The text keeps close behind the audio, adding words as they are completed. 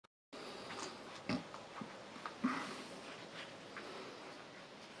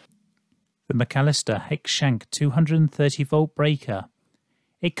The Mac Allister hex shank 230-volt breaker.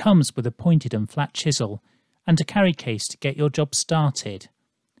 It comes with a pointed and flat chisel and a carry case to get your job started.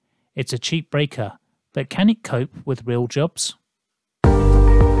 It's a cheap breaker, but can it cope with real jobs?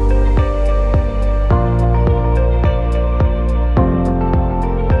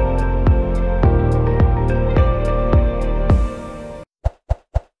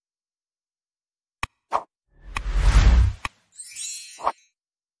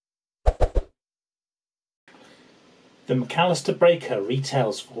 The Mac Allister Breaker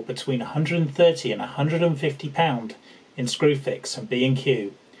retails for between £130 and £150 in Screwfix and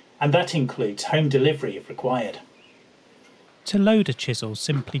B&Q, and that includes home delivery if required. To load a chisel,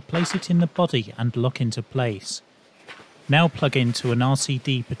 simply place it in the body and lock into place. Now plug into an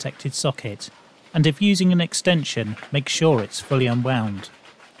RCD protected socket, and if using an extension, make sure it's fully unwound.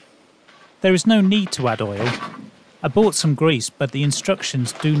 There is no need to add oil. I bought some grease, but the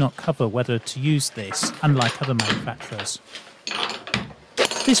instructions do not cover whether to use this, unlike other manufacturers.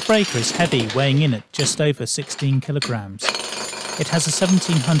 This breaker is heavy, weighing in at just over 16 kilograms. It has a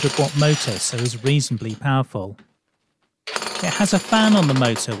 1700 watt motor, so is reasonably powerful. It has a fan on the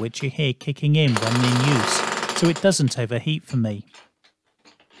motor which you hear kicking in when in use, so it doesn't overheat for me.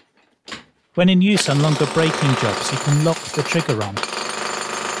 When in use on longer braking jobs, you can lock the trigger on.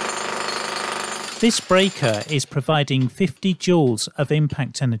 This breaker is providing 50 joules of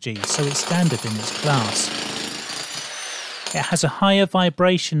impact energy, so it's standard in its class. It has a higher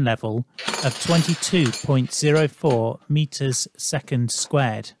vibration level of 22.04 meters second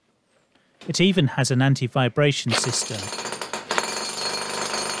squared. It even has an anti-vibration system.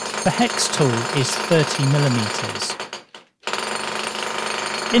 The hex tool is 30 millimeters.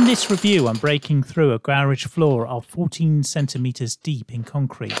 In this review, I'm breaking through a garage floor of 14 centimeters deep in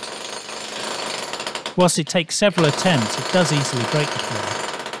concrete. Whilst it takes several attempts, it does easily break the floor.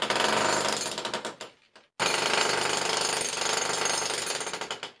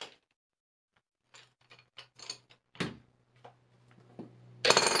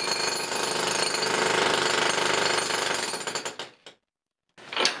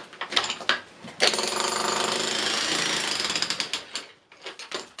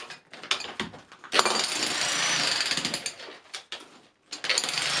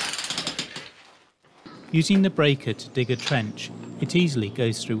 Using the breaker to dig a trench, it easily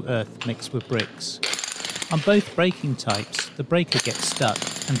goes through earth mixed with bricks. On both braking types, the breaker gets stuck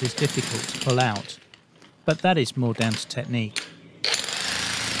and is difficult to pull out, but that is more down to technique.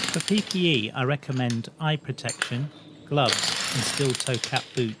 For PPE, I recommend eye protection, gloves and steel-toe cap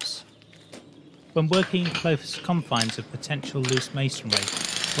boots. When working in close confines of potential loose masonry,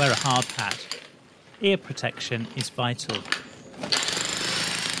 wear a hard hat. Ear protection is vital.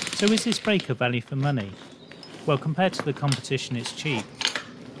 So is this breaker value for money? Well, compared to the competition, it's cheap.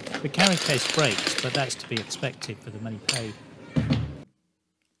 The carry case breaks, but that's to be expected for the money paid.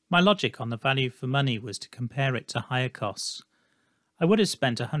 My logic on the value for money was to compare it to higher costs. I would have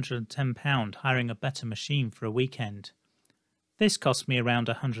spent £110 hiring a better machine for a weekend. This cost me around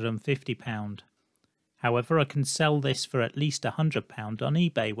 £150. However, I can sell this for at least £100 on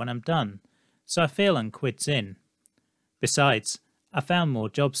eBay when I'm done, so I feel I'm quids in. Besides, I found more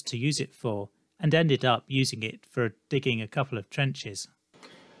jobs to use it for and ended up using it for digging a couple of trenches.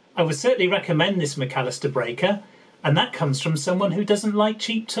 I would certainly recommend this Mac Allister Breaker, and that comes from someone who doesn't like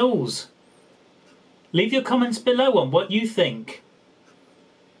cheap tools. Leave your comments below on what you think.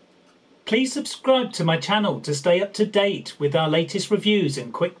 Please subscribe to my channel to stay up to date with our latest reviews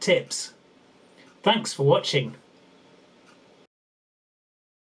and quick tips. Thanks for watching.